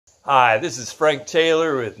Hi, this is Frank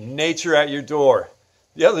Taylor with Nature at Your Door.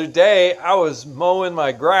 The other day, I was mowing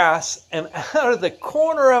my grass, and out of the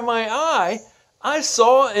corner of my eye, I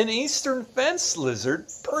saw an eastern fence lizard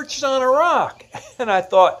perched on a rock. And I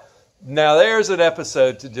thought, now there's an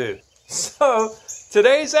episode to do. So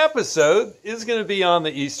today's episode is going to be on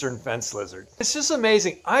the eastern fence lizard. It's just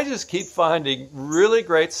amazing. I just keep finding really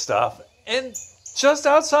great stuff, and just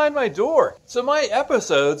outside my door. So my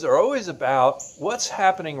episodes are always about what's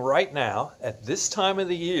happening right now at this time of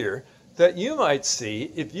the year that you might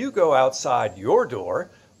see if you go outside your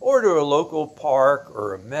door or to a local park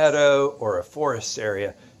or a meadow or a forest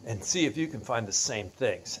area and see if you can find the same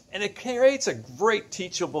things. And it creates a great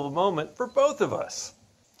teachable moment for both of us.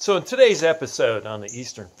 So in today's episode on the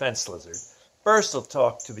eastern fence lizard, first I'll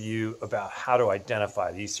talk to you about how to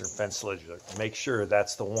identify the eastern fence lizard. Make sure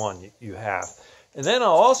that's the one you have. And then I'll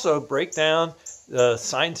also break down the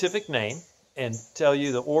scientific name and tell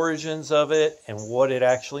you the origins of it and what it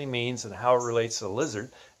actually means and how it relates to the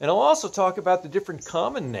lizard. And I'll also talk about the different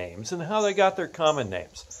common names and how they got their common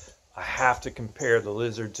names. I have to compare the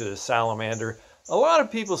lizard to the salamander. A lot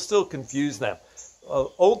of people still confuse them.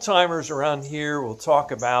 Old timers around here will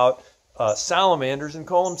talk about salamanders and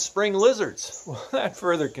call them spring lizards. Well, that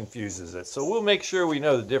further confuses it. So we'll make sure we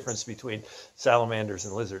know the difference between salamanders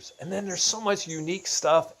and lizards. And then there's so much unique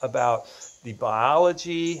stuff about the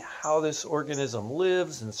biology, how this organism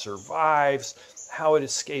lives and survives, how it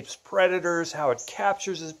escapes predators, how it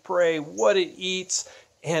captures its prey, what it eats,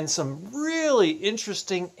 and some really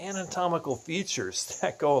interesting anatomical features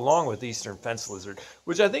that go along with eastern fence lizard,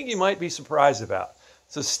 which I think you might be surprised about.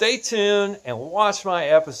 So stay tuned and watch my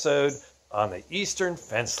episode on the eastern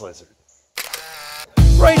fence lizard.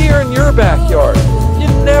 Right here in your backyard. You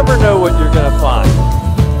never know what you're going to find.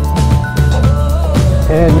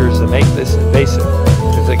 And here's to make this invasive.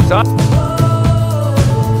 It's exotic. In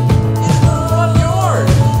the front yard.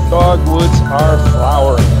 Dogwoods are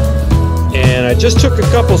flowering. And I just took a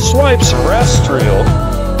couple swipes of terrestrial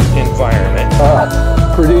environment.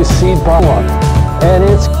 Produce seed pollen. And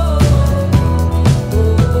it's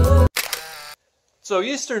So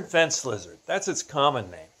eastern fence lizard, that's its common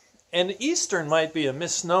name. And eastern might be a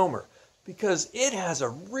misnomer because it has a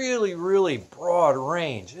really, really broad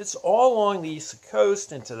range. It's all along the east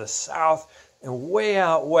coast and to the south and way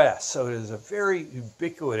out west. So it is a very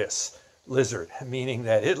ubiquitous lizard, meaning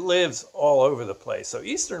that it lives all over the place. So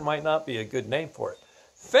eastern might not be a good name for it.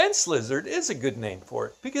 Fence lizard is a good name for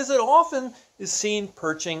it because it often is seen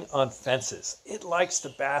perching on fences. It likes to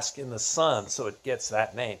bask in the sun, so it gets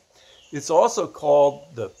that name. It's also called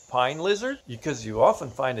the pine lizard because you often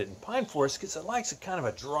find it in pine forests because it likes a kind of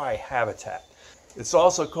a dry habitat. It's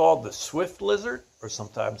also called the swift lizard or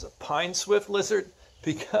sometimes a pine swift lizard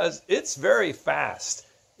because it's very fast.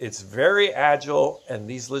 It's very agile, and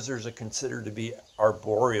these lizards are considered to be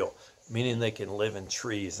arboreal, meaning they can live in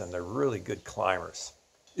trees and they're really good climbers.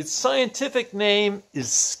 Its scientific name is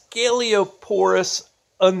Sceloporus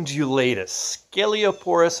undulatus.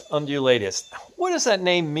 Sceloporus undulatus. What does that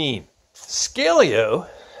name mean? Scaleo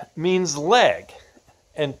means leg,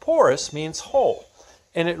 and porus means hole,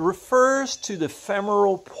 and it refers to the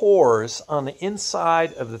femoral pores on the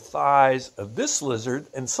inside of the thighs of this lizard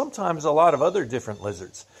and sometimes a lot of other different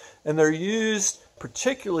lizards. And they're used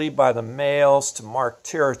particularly by the males to mark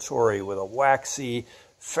territory with a waxy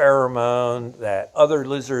pheromone that other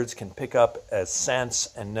lizards can pick up as scents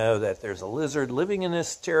and know that there's a lizard living in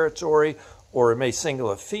this territory, or it may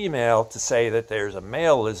signal a female to say that there's a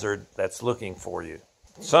male lizard that's looking for you.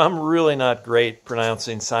 So I'm really not great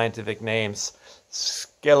pronouncing scientific names.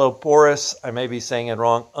 Sceloporus, I may be saying it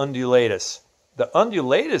wrong, undulatus. The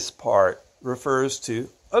undulatus part refers to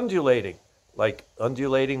undulating, like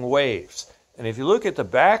undulating waves. And if you look at the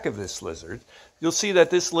back of this lizard, you'll see that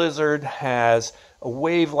this lizard has a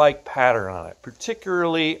wave-like pattern on it,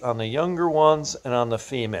 particularly on the younger ones and on the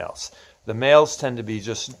females. The males tend to be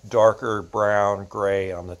just darker brown,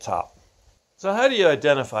 gray on the top. So how do you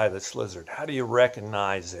identify this lizard? How do you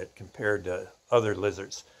recognize it compared to other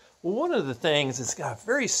lizards? Well, one of the things, it's got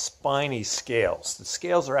very spiny scales. The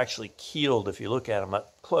scales are actually keeled if you look at them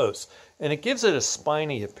up close, and it gives it a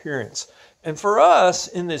spiny appearance. And for us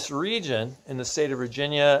in this region, in the state of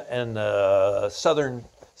Virginia and the southern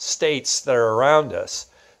states that are around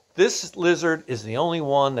us, this lizard is the only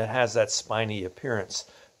one that has that spiny appearance.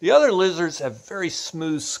 The other lizards have very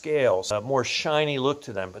smooth scales, a more shiny look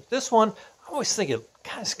to them. But this one, I always think it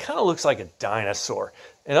kind of looks like a dinosaur.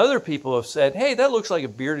 And other people have said, hey, that looks like a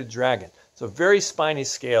bearded dragon. So very spiny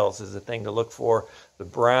scales is the thing to look for. The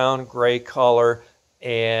brown, gray color,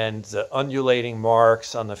 and the undulating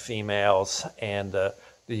marks on the females and the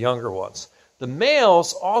younger ones. The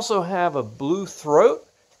males also have a blue throat,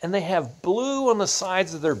 and they have blue on the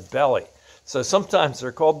sides of their belly. So sometimes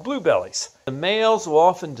they're called blue bellies. The males will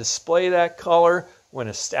often display that color when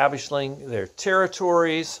establishing their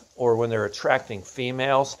territories or when they're attracting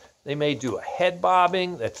females. They may do a head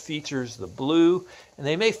bobbing that features the blue, and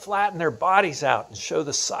they may flatten their bodies out and show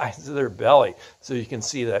the sides of their belly so you can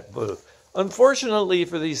see that blue. Unfortunately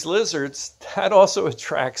for these lizards, that also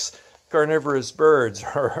attracts carnivorous birds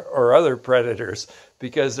or other predators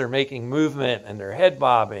because they're making movement and they're head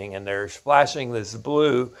bobbing and they're flashing this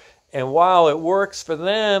blue. And while it works for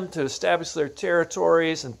them to establish their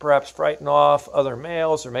territories and perhaps frighten off other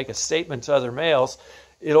males or make a statement to other males,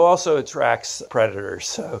 it also attracts predators.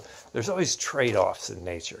 So there's always trade-offs in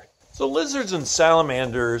nature. So lizards and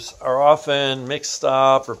salamanders are often mixed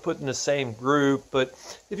up or put in the same group, but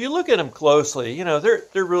if you look at them closely, you know,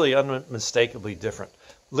 they're really unmistakably different.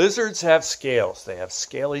 Lizards have scales. They have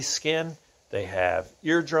scaly skin. They have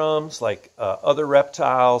eardrums like other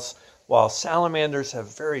reptiles, while salamanders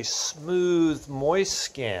have very smooth, moist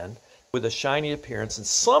skin with a shiny appearance, and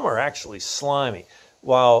some are actually slimy,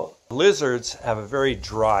 while lizards have a very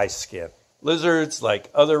dry skin. Lizards, like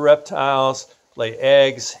other reptiles, lay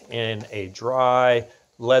eggs in a dry,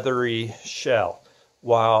 leathery shell,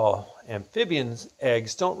 while amphibians'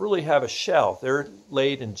 eggs don't really have a shell. They're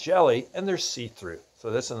laid in jelly and they're see-through. So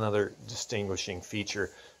that's another distinguishing feature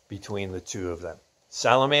between the two of them.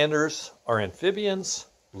 Salamanders are amphibians,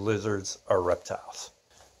 lizards are reptiles.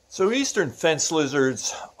 So eastern fence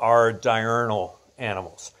lizards are diurnal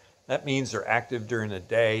animals. That means they're active during the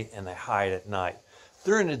day and they hide at night.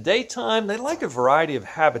 During the daytime, they like a variety of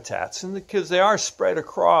habitats, and because they are spread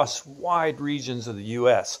across wide regions of the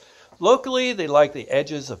U.S. Locally, they like the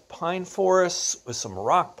edges of pine forests with some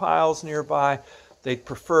rock piles nearby. They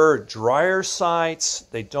prefer drier sites.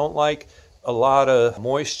 They don't like a lot of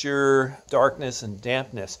moisture, darkness, and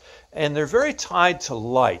dampness. And they're very tied to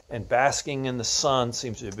light, and basking in the sun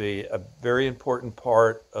seems to be a very important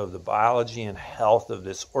part of the biology and health of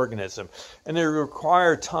this organism. And they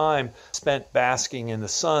require time spent basking in the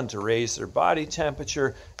sun to raise their body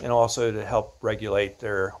temperature and also to help regulate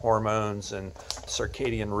their hormones and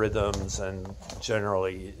circadian rhythms and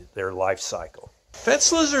generally their life cycle.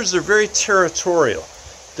 Fence lizards are very territorial.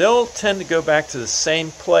 They'll tend to go back to the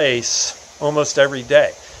same place almost every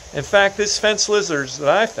day. In fact, this fence lizard that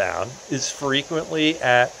I found is frequently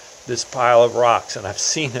at this pile of rocks, and I've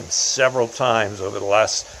seen him several times over the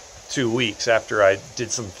last 2 weeks after I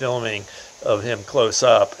did some filming of him close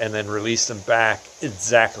up and then released him back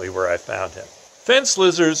exactly where I found him. Fence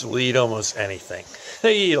lizards will eat almost anything.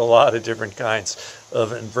 They eat a lot of different kinds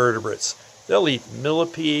of invertebrates. They'll eat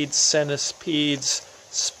millipedes, centipedes,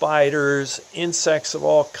 spiders, insects of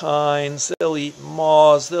all kinds. They'll eat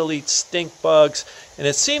moths, they'll eat stink bugs, and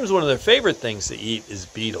it seems one of their favorite things to eat is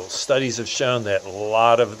beetles. Studies have shown that a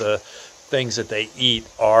lot of the things that they eat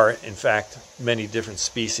are, in fact, many different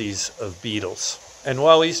species of beetles. And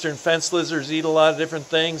while eastern fence lizards eat a lot of different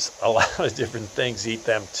things, a lot of different things eat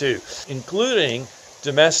them too, including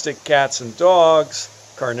domestic cats and dogs,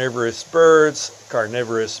 carnivorous birds,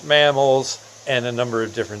 carnivorous mammals, and a number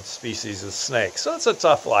of different species of snakes. So it's a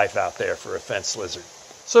tough life out there for a fence lizard.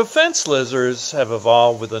 So fence lizards have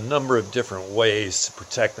evolved with a number of different ways to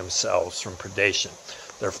protect themselves from predation.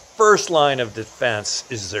 Their first line of defense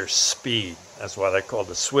is their speed. That's why they're called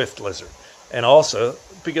the swift lizard. And also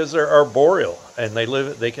because they're arboreal and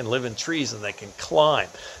they can live in trees and they can climb.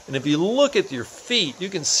 And if you look at your feet, you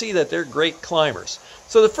can see that they're great climbers.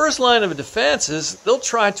 So the first line of defense is they'll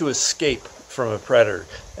try to escape from a predator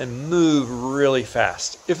and move really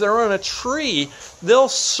fast. If they're on a tree, they'll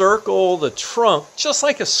circle the trunk just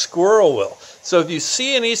like a squirrel will. So if you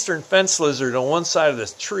see an eastern fence lizard on one side of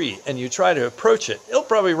this tree and you try to approach it, it'll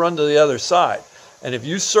probably run to the other side. And if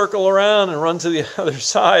you circle around and run to the other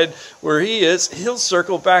side where he is, he'll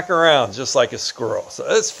circle back around just like a squirrel. So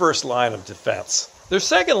that's first line of defense. Their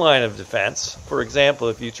second line of defense, for example,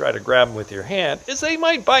 if you try to grab them with your hand, is they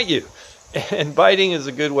might bite you. And biting is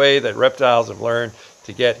a good way that reptiles have learned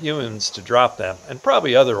to get humans to drop them, and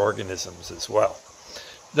probably other organisms as well.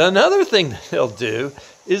 Another thing that they'll do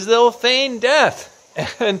is they'll feign death.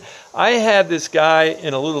 And I had this guy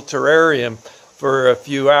in a little terrarium for a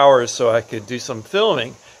few hours so I could do some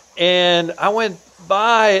filming. And I went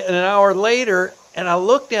by an hour later and I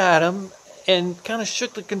looked at him and kind of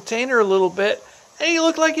shook the container a little bit, and he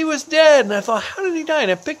looked like he was dead. And I thought, how did he die?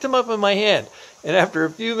 And I picked him up in my hand. And after a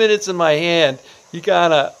few minutes in my hand, he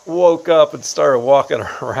kind of woke up and started walking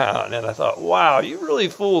around. And I thought, wow, you really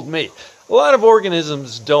fooled me. A lot of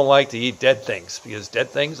organisms don't like to eat dead things because dead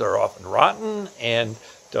things are often rotten and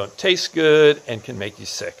don't taste good and can make you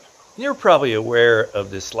sick. You're probably aware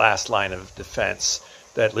of this last line of defense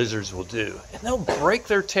that lizards will do, and they'll break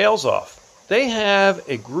their tails off. They have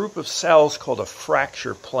a group of cells called a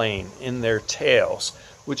fracture plane in their tails,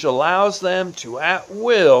 which allows them to, at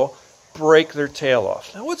will, break their tail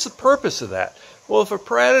off. Now, what's the purpose of that? Well, if a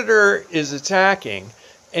predator is attacking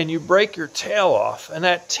and you break your tail off, and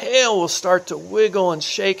that tail will start to wiggle and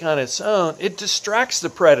shake on its own, it distracts the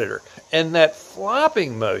predator. And that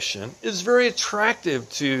flopping motion is very attractive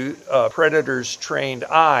to a predator's trained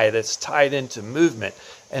eye that's tied into movement.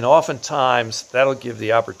 And oftentimes, that'll give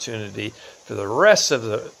the opportunity for the rest of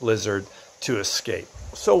the lizard to escape.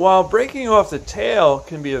 So while breaking off the tail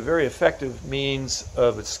can be a very effective means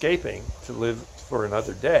of escaping to live for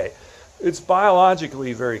another day, it's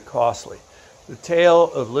biologically very costly. The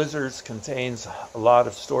tail of lizards contains a lot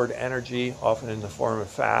of stored energy, often in the form of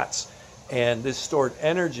fats, and this stored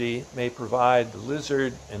energy may provide the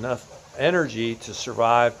lizard enough energy to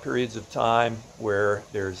survive periods of time where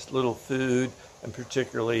there's little food, and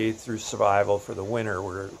particularly through survival for the winter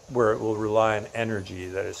where it will rely on energy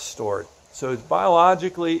that is stored. So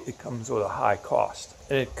biologically, it comes with a high cost,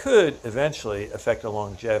 and it could eventually affect the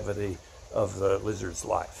longevity of the lizard's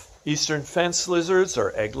life. Eastern fence lizards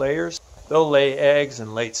are egg layers. They'll lay eggs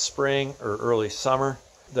in late spring or early summer.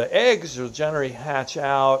 The eggs will generally hatch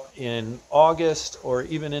out in August or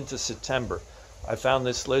even into September. I found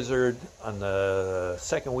this lizard on the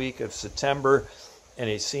second week of September, and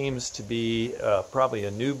he seems to be probably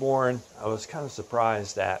a newborn. I was kind of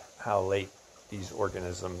surprised at how late these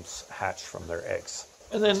organisms hatch from their eggs.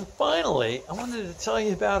 And then finally, I wanted to tell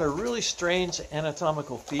you about a really strange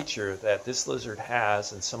anatomical feature that this lizard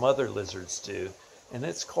has and some other lizards do, and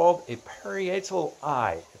it's called a parietal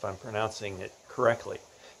eye, if I'm pronouncing it correctly.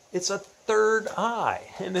 It's a third eye,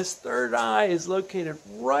 and this third eye is located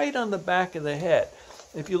right on the back of the head.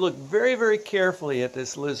 If you look very, very carefully at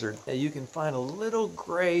this lizard, you can find a little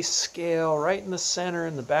gray scale right in the center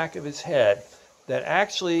in the back of his head that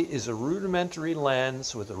actually is a rudimentary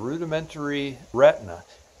lens with a rudimentary retina.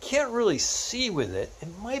 Can't really see with it. It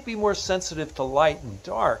might be more sensitive to light and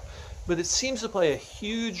dark, but it seems to play a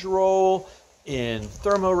huge role in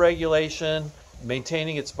thermoregulation,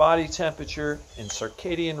 maintaining its body temperature, in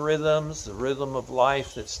circadian rhythms, the rhythm of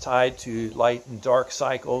life that's tied to light and dark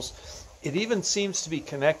cycles. It even seems to be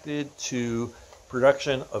connected to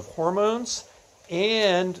production of hormones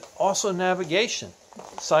and also navigation.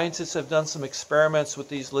 Scientists have done some experiments with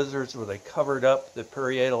these lizards where they covered up the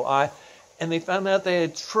parietal eye, and they found out they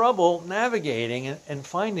had trouble navigating and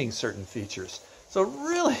finding certain features. So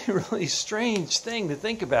really, really strange thing to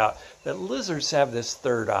think about, that lizards have this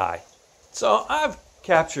third eye. So I've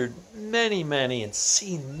captured many and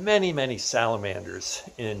seen many salamanders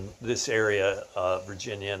in this area of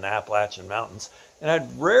Virginia and the Appalachian Mountains, and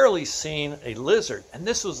I'd rarely seen a lizard. And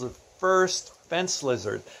this was the first fence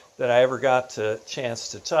lizard that I ever got a chance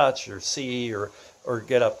to touch or see or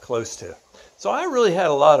get up close to. So I really had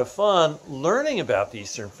a lot of fun learning about the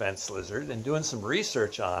eastern fence lizard and doing some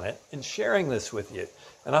research on it and sharing this with you.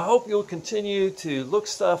 And I hope you'll continue to look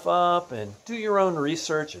stuff up and do your own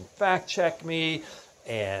research and fact check me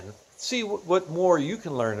and see what more you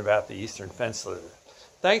can learn about the eastern fence lizard.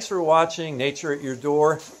 Thanks for watching Nature at Your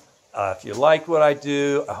Door. If you like what I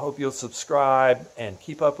do, I hope you'll subscribe and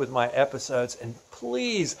keep up with my episodes. And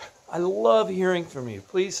please, I love hearing from you.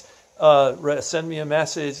 Please send me a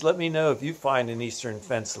message. Let me know if you find an eastern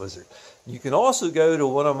fence lizard. You can also go to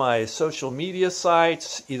one of my social media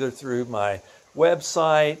sites, either through my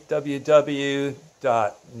website,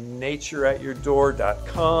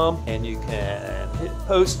 www.natureatyourdoor.com, and you can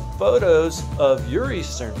post photos of your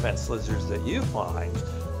eastern fence lizards that you find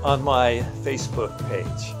on my Facebook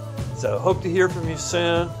page. So hope to hear from you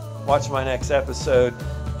soon. Watch my next episode,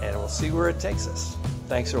 and we'll see where it takes us.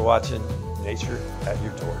 Thanks for watching Nature at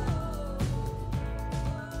Your Door.